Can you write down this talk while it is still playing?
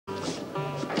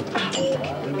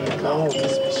Leave me alone.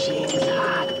 This machine is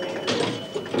hot, man.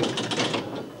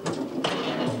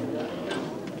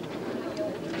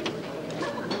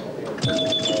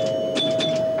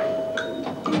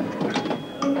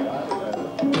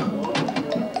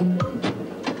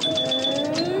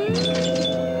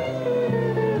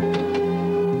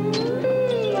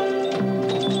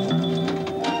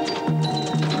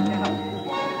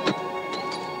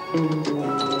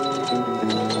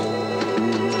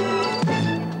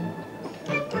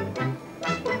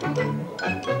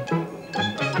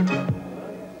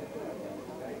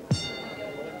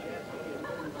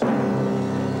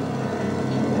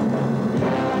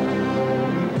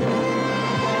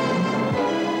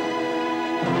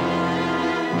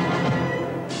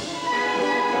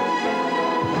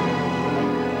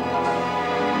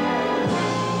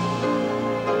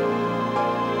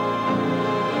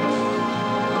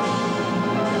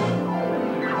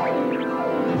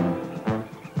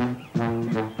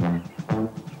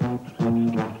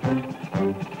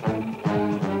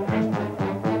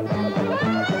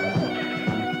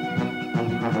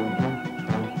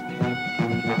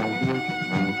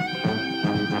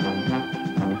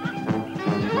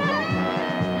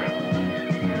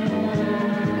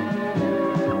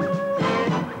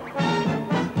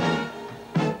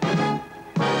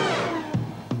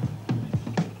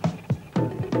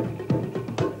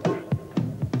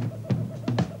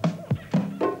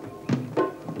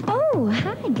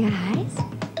 Guys,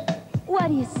 what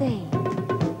do you say?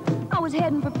 I was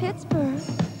heading for Pittsburgh,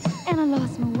 and I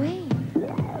lost my way.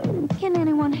 Can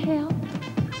anyone help?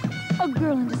 A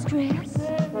girl in distress.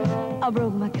 I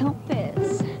broke my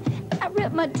compass. I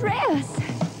ripped my dress.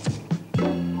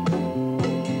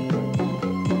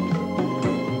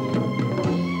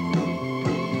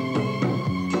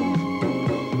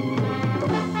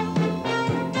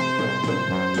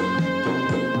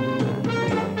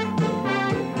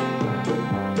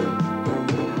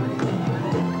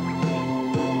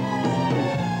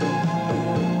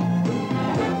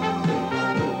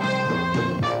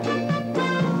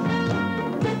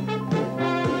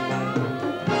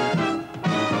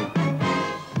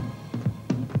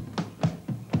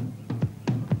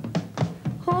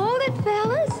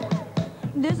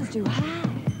 This is too high.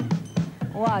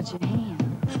 Watch your hand.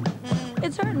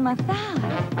 It's hurting my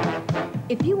thigh.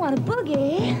 If you want a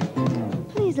boogie,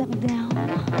 please let me down.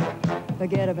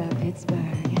 Forget about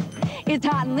Pittsburgh. It's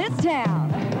hot in this town.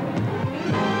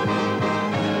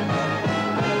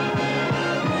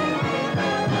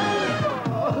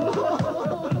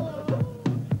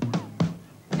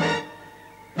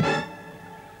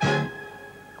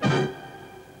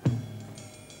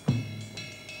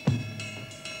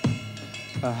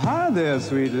 Hi there,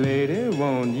 sweet lady,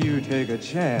 won't you take a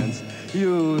chance?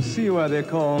 You'll see why they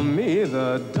call me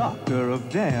the doctor of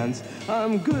dance.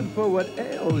 I'm good for what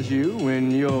ails you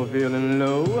when you're feeling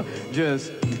low.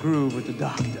 Just groove with the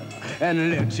doctor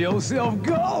and let yourself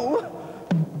go.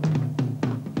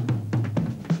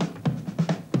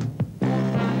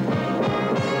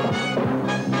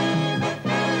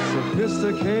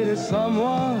 Sophisticated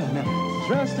someone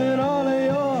dressed in all of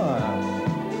your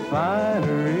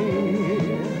finery.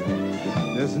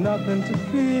 There's nothing to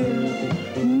fear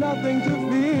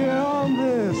on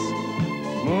this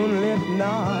moonlit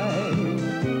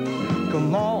night.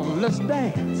 Come on, let's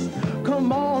dance.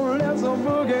 Come on, let's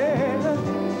boogie.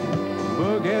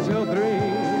 Boogie till 3.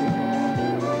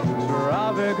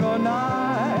 Tropical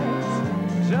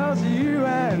nights, just you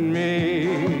and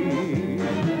me.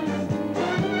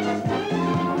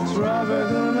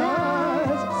 Tropical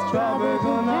nights,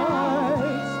 tropical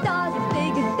nights. Stars as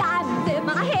big as diamonds and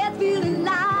my head's feeling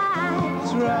light.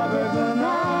 Tropical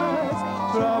nights,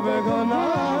 tropical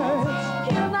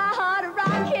nights. Hear my heart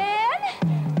a-rockin'.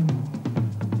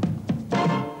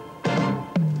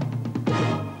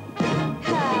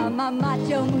 I'm a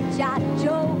macho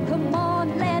muchacho, come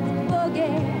on, let's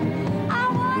boogie. I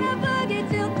wanna boogie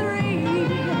till 3.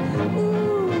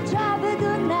 Ooh,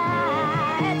 tropical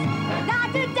nights,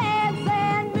 Dr. Dance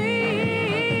and me.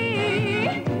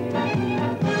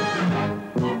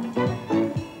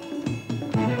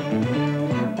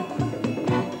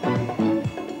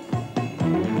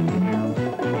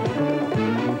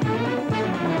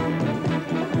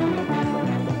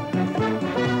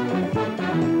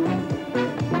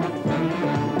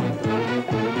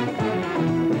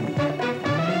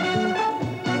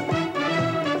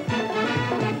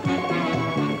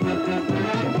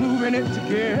 Moving it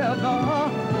together,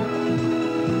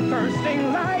 bursting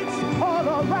lights all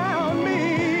around me.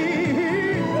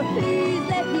 Please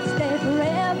let me stay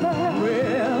forever.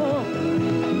 Well,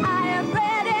 I am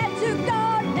ready to go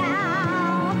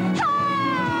now. Ah!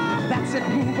 that's it,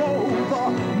 move over.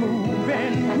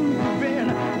 and moving.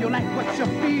 You like what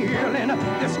you're feeling.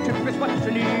 This trip is what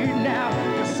you need now.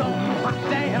 You're some hot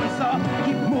dancer.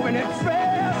 Keep moving it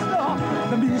faster.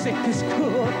 The music is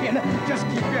cooking. Just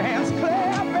keep your hands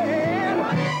clapping.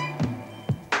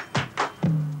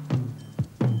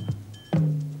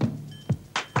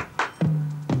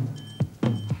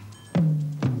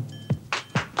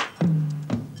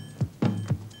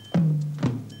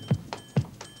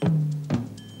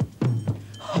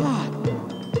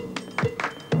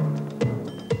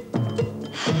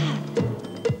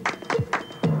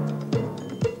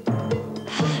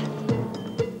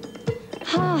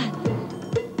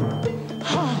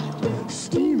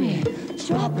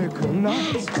 Tropical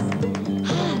nights.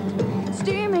 Hot,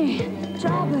 steamy,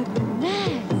 tropical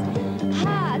nights.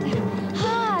 Hot,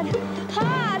 hot,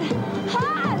 hot,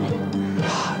 hot.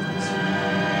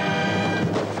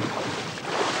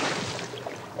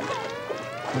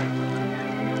 Hot.